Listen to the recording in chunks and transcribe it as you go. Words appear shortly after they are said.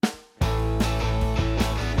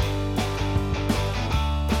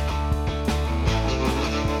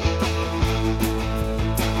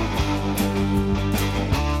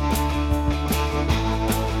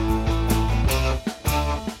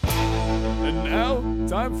now,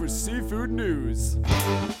 time for seafood news.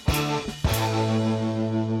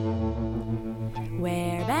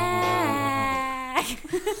 We're back.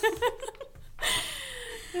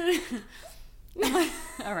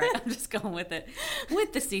 All right, I'm just going with it.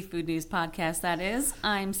 With the Seafood News Podcast, that is.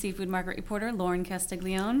 I'm Seafood Market reporter Lauren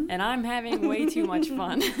Castiglione. And I'm having way too much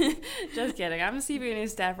fun. Just kidding. I'm Seafood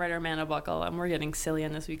News staff writer Amanda Buckle, and we're getting silly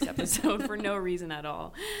in this week's episode for no reason at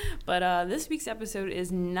all. But this week's episode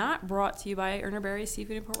is not brought to you by Urner Barry's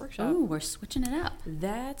Seafood Import Workshop. Ooh, we're switching it up.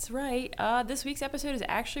 That's right. This week's episode is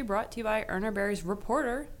actually brought to you by Urner Barry's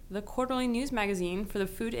Reporter, the quarterly news magazine for the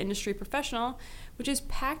food industry professional, which is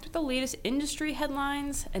packed with the latest industry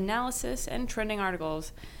headlines, analysis, and trending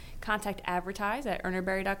articles. Contact Advertise at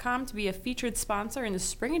urnerberry.com to be a featured sponsor in the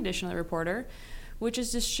spring edition of the Reporter, which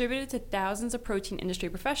is distributed to thousands of protein industry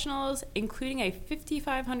professionals, including a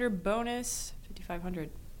 5,500 bonus. 5,500.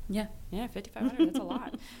 Yeah, 5,500. That's a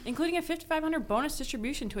lot. Including a 5,500 bonus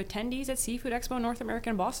distribution to attendees at Seafood Expo North America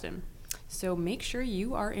in Boston. So make sure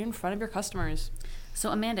you are in front of your customers. So,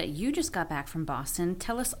 Amanda, you just got back from Boston.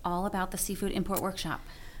 Tell us all about the Seafood Import Workshop.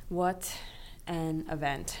 What an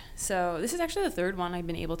event. So this is actually the third one I've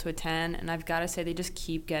been able to attend, and I've got to say they just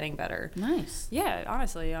keep getting better. Nice. Yeah,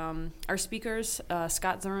 honestly. Our speakers,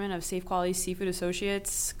 Scott Zimmerman of Safe Quality Seafood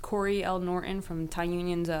Associates, Corey L. Norton from Thai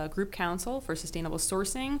Union's Group Council for Sustainable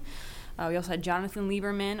Sourcing. We also had Jonathan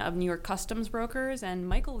Lieberman of New York Customs Brokers and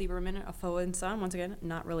Michael Lieberman of Foe & Son, once again,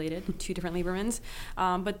 not related, two different Liebermans.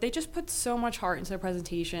 But they just put so much heart into their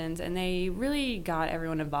presentations, and they really got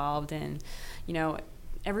everyone involved. And, you know,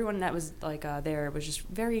 everyone that was there was just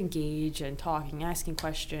very engaged and talking, asking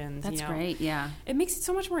questions. That's great, yeah. It makes it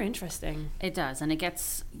so much more interesting. It does, and it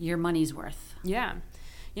gets your money's worth. Yeah.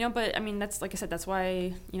 You know, but I mean, that's, like I said, that's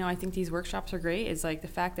why, you know, I think these workshops are great, is like the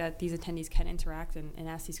fact that these attendees can interact and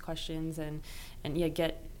ask these questions and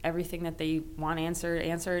get everything that they want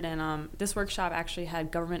answered. And this workshop actually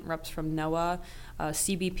had government reps from NOAA,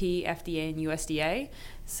 CBP, FDA, and USDA.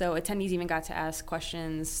 So attendees even got to ask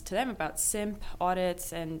questions to them about SIMP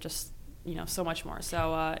audits and just, you know, so much more.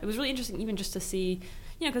 So it was really interesting even just to see,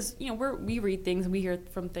 you know, because, you know, we read things and we hear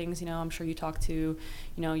from things, you know, I'm sure you talk to, you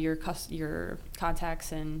know, your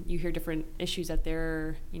contacts and you hear different issues that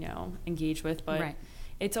they're, you know, engaged with. But right.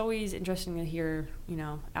 It's always interesting to hear, you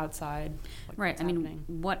know, outside. Right. I mean,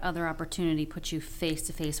 what other opportunity puts you face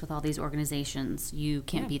to face with all these organizations? You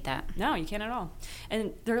can't beat that. No, you can't at all.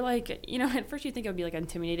 And they're like, you know, at first you think it would be like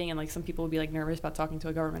intimidating and like some people would be like nervous about talking to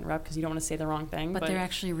a government rep because you don't want to say the wrong thing. But they're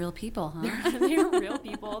actually real people, huh? They're real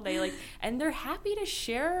people. They like, and they're happy to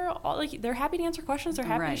share all, like, they're happy to answer questions. They're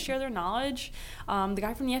happy to share their knowledge. The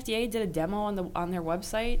guy from the FDA did a demo on their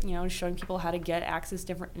website, you know, showing people how to get access to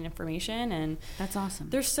different information, and that's awesome.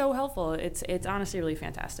 They're so helpful. It's honestly really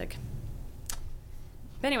fantastic.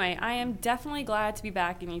 But anyway, I am definitely glad to be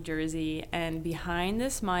back in New Jersey and behind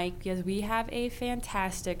this mic because we have a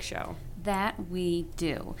fantastic show. That we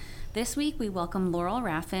do. This week we welcome Laurel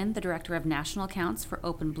Raffin, the Director of National Accounts for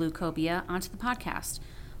Open Blue Cobia, onto the podcast.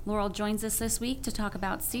 Laurel joins us this week to talk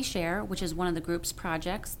about SeaShare, which is one of the group's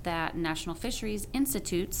projects that National Fisheries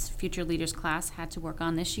Institute's Future Leaders class had to work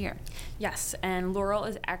on this year. Yes, and Laurel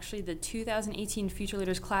is actually the 2018 Future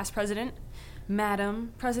Leaders class president,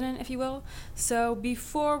 Madam President, if you will. So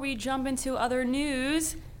before we jump into other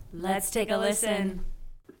news, let's take a listen.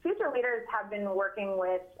 Future Leaders have been working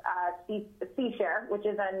with SeaShare, which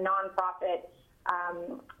is a nonprofit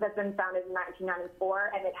that's been founded in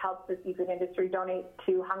 1994, and it helps the seafood industry donate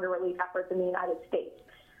to hunger relief efforts in the United States.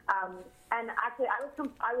 And actually,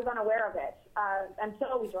 I was unaware of it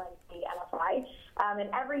until we joined the NFI. And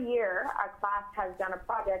every year, our class has done a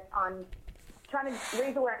project on trying to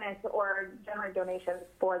raise awareness or generate donations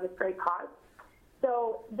for this great cause.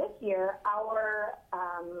 So this year, our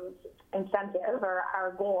incentive or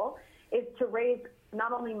our goal is to raise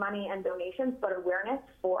not only money and donations, but awareness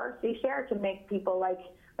for SeaShare to make people like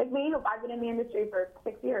me. I've been in the industry for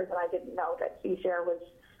 6 years, and I didn't know that SeaShare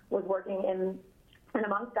was working in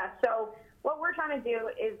amongst us. So what we're trying to do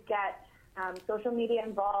is get social media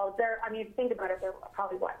involved. If you think about it, there are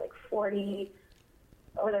probably 40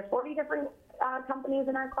 different companies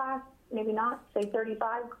in our class? Maybe not, say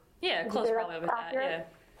 35? Yeah, close probably with that, yeah.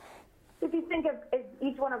 If you think of if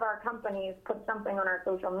each one of our companies put something on our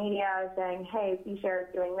social media saying, hey, SeaShare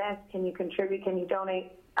is doing this, can you contribute, can you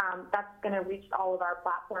donate, that's going to reach all of our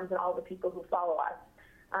platforms and all the people who follow us.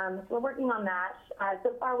 So we're working on that.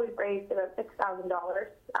 So far we've raised about $6,000.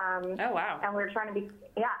 Oh, wow. And we're trying to be,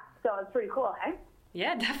 so it's pretty cool, hey?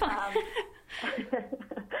 Yeah, definitely.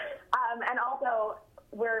 And also,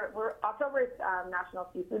 October is National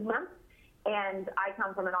Seafood Month, and I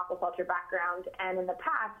come from an aquaculture background, and in the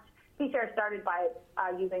past, SeaShare started by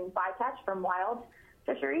using bycatch from wild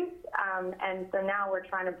fisheries, and so now we're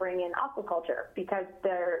trying to bring in aquaculture because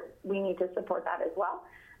we need to support that as well.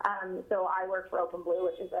 So I work for Open Blue,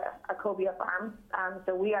 which is a cobia farm.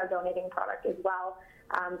 So we are donating product as well,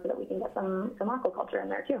 so that we can get some aquaculture in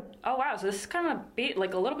there too. Oh wow! So this is kind of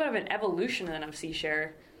like a little bit of an evolution then of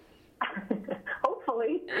SeaShare.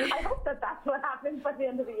 Hopefully, I hope that's what happens by the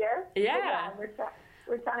end of the year. Yeah,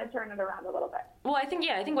 we're trying to turn it around a little bit. Well, I think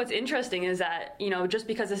what's interesting is that, just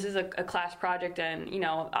because this is a class project and,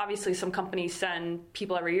 obviously some companies send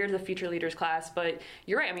people every year to the Future Leaders class, but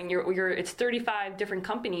you're right. I mean, it's 35 different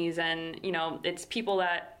companies and, it's people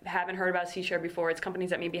that haven't heard about SeaShare before. It's companies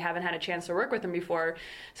that maybe haven't had a chance to work with them before.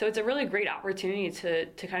 So it's a really great opportunity to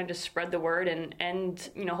kind of just spread the word and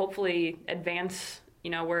hopefully advance,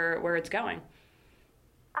 where it's going.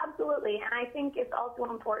 Absolutely. And I think it's also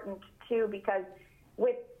important too, because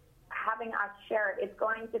with having us share it, it's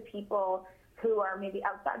going to people who are maybe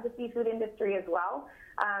outside the seafood industry as well.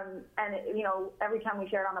 And, every time we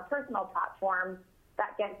share it on a personal platform,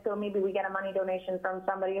 so maybe we get a money donation from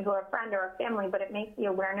somebody who are a friend or a family, but it makes the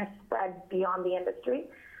awareness spread beyond the industry.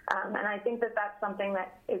 And I think that's something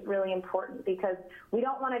that is really important because we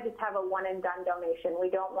don't want to just have a one-and-done donation. We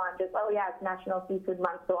don't want just, it's National Seafood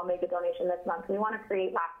Month, so I'll make a donation this month. We want to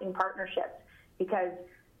create lasting partnerships because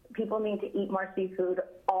people need to eat more seafood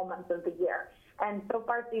all months of the year. And so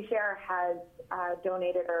far, SeaShare has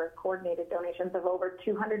donated or coordinated donations of over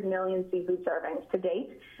 200 million seafood servings to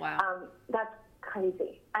date. Wow. That's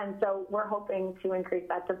crazy. And so we're hoping to increase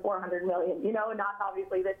that to 400 million, not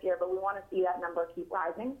obviously this year, but we want to see that number keep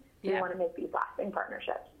rising. We want to make these lasting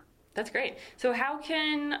partnerships. That's great. So how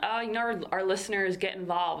can our listeners get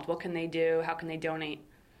involved? What can they do? How can they donate?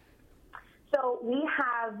 So we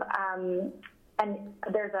have... and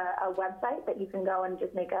there's a website that you can go and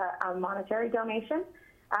just make a monetary donation.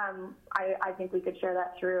 I think we could share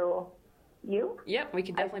that through you. Yep, we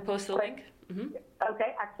can definitely post the link. Mm-hmm.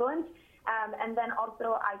 Okay, excellent. And then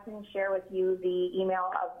also I can share with you the email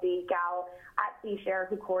of the gal at SeaShare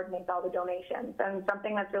who coordinates all the donations. And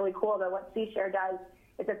something that's really cool that what SeaShare does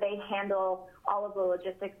is that they handle all of the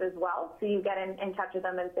logistics as well. So you get in touch with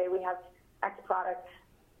them and say, we have X product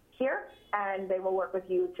here, and they will work with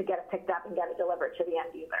you to get it picked up and get it delivered to the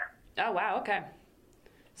end user. Oh wow, okay.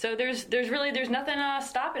 So there's nothing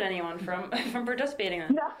stopping anyone from participating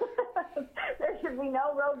in. No, there should be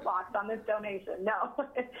no roadblocks on this donation. No,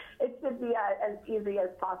 it should be as easy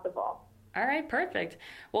as possible. All right, perfect.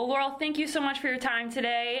 Well, Laurel, thank you so much for your time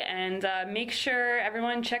today, and make sure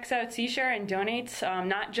everyone checks out SeaShare and donates,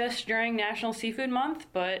 not just during National Seafood Month,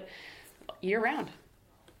 but year-round.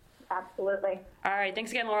 Absolutely. All right,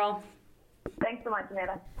 thanks again, Laurel. Thanks so much,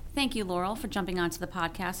 Amanda. Thank you, Laurel, for jumping onto the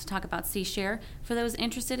podcast to talk about SeaShare. For those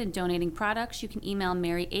interested in donating products, you can email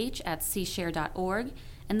maryh@seashare.org,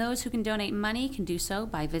 and those who can donate money can do so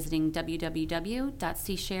by visiting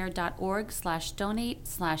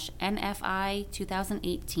www.seashare.org/donate/NFI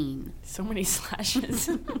 2018. So many slashes.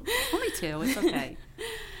 Only two. It's okay.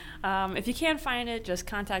 If you can't find it, just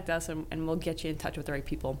contact us and we'll get you in touch with the right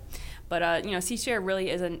people. But, SeaShare really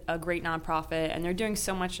is a great nonprofit, and they're doing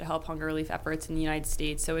so much to help hunger relief efforts in the United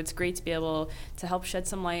States. So it's great to be able to help shed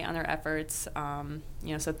some light on their efforts.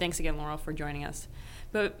 So thanks again, Laurel, for joining us.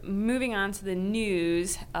 But moving on to the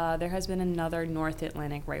news, there has been another North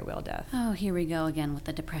Atlantic right whale death. Oh, here we go again with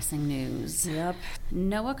the depressing news. Yep.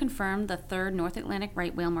 NOAA confirmed the third North Atlantic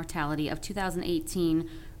right whale mortality of 2018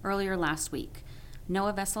 earlier last week.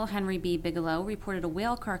 NOAA vessel Henry B. Bigelow reported a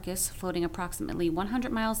whale carcass floating approximately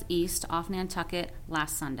 100 miles east off Nantucket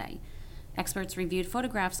last Sunday. Experts reviewed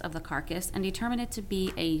photographs of the carcass and determined it to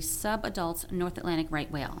be a subadult North Atlantic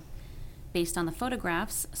right whale. Based on the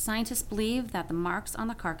photographs, scientists believe that the marks on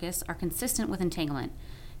the carcass are consistent with entanglement.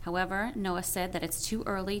 However, NOAA said that it's too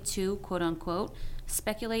early to, quote-unquote,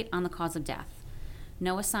 speculate on the cause of death.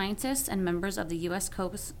 NOAA scientists and members of the U.S.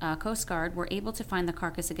 Coast Guard were able to find the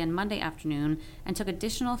carcass again Monday afternoon and took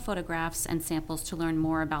additional photographs and samples to learn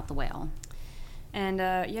more about the whale. And,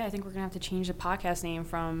 I think we're going to have to change the podcast name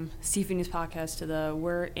from Seafood News Podcast to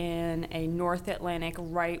We're in a North Atlantic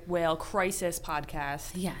Right Whale Crisis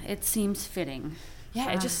Podcast. Yeah, it seems fitting.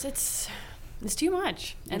 Yeah, it's too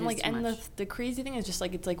much. And, the crazy thing is just,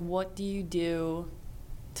 it's what do you do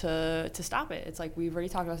to stop it? It's like we've already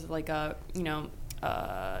talked about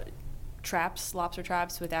traps, lobster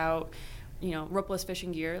traps without, ropeless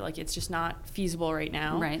fishing gear. It's just not feasible right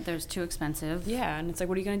now. Right, there's too expensive. Yeah, and it's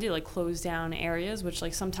what are you going to do? Close down areas, which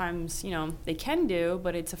sometimes, they can do,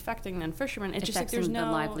 but it's affecting then fishermen. It's just there's no...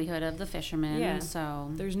 the livelihood of the fishermen. Yeah,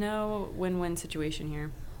 so there's no win-win situation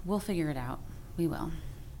here. We'll figure it out. We will.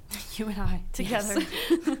 You and I, together.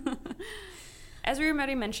 Yes. As we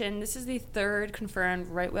already mentioned, this is the third confirmed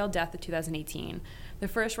right whale death of 2018. The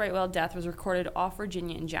first right whale death was recorded off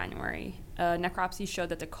Virginia in January. Necropsy showed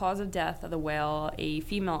that the cause of death of the whale, a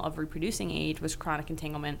female of reproducing age, was chronic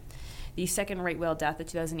entanglement. The second right whale death of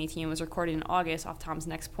 2018 was recorded in August off Tom's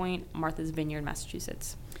Next Point, Martha's Vineyard,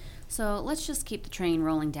 Massachusetts. So let's just keep the train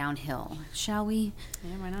rolling downhill, shall we?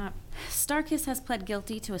 Yeah, why not? StarKist has pled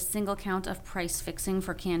guilty to a single count of price fixing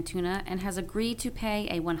for canned tuna and has agreed to pay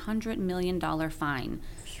a $100 million fine.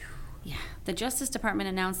 Yeah. The Justice Department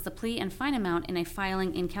announced the plea and fine amount in a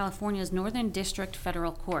filing in California's Northern District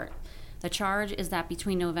Federal Court. The charge is that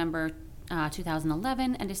between November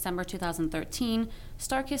 2011 and December 2013,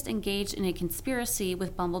 StarKist engaged in a conspiracy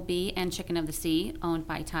with Bumblebee and Chicken of the Sea, owned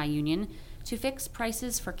by Thai Union, to fix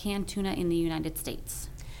prices for canned tuna in the United States.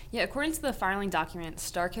 Yeah, according to the filing document,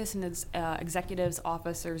 StarKist and its executives,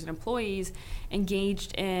 officers, and employees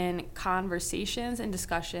engaged in conversations and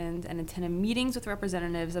discussions and attended meetings with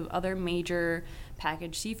representatives of other major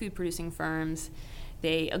packaged seafood producing firms.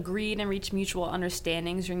 They agreed and reached mutual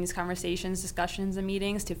understandings during these conversations, discussions, and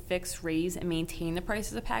meetings to fix, raise, and maintain the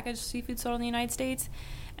prices of packaged seafood sold in the United States.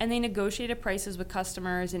 And they negotiated prices with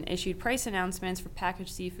customers and issued price announcements for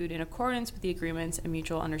packaged seafood in accordance with the agreements and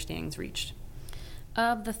mutual understandings reached.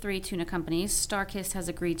 Of the three tuna companies, StarKist has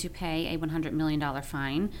agreed to pay a $100 million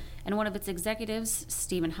fine, and one of its executives,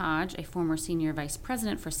 Stephen Hodge, a former senior vice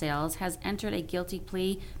president for sales, has entered a guilty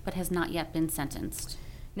plea but has not yet been sentenced.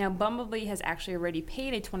 Now, Bumblebee has actually already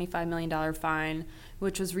paid a $25 million fine,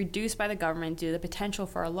 which was reduced by the government due to the potential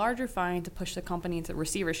for a larger fine to push the company into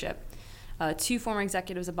receivership. Two former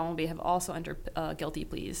executives of Bumblebee have also entered guilty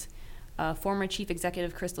pleas. Former chief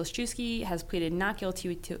executive Chris Liszczewski has pleaded not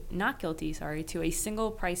guilty to a single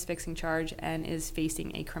price fixing charge and is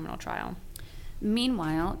facing a criminal trial.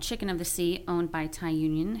 Meanwhile, Chicken of the Sea, owned by Thai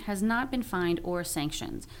Union, has not been fined or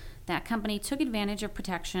sanctioned. That company took advantage of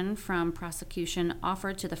protection from prosecution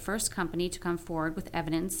offered to the first company to come forward with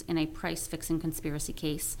evidence in a price-fixing conspiracy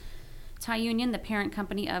case. Thai Union, the parent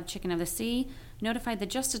company of Chicken of the Sea, notified the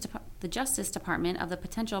Justice Department of the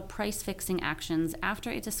potential price-fixing actions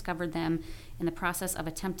after it discovered them in the process of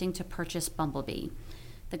attempting to purchase Bumblebee.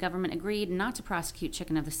 The government agreed not to prosecute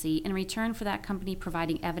Chicken of the Sea in return for that company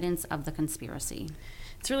providing evidence of the conspiracy.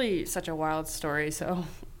 It's really such a wild story, so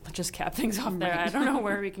let's just cap things off there. I don't know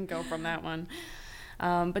where we can go from that one.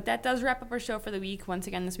 But that does wrap up our show for the week. Once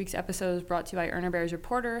again, this week's episode is brought to you by Urner Barry's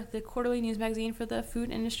Reporter, the quarterly news magazine for the food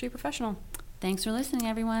industry professional. Thanks for listening,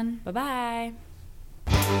 everyone. Bye-bye.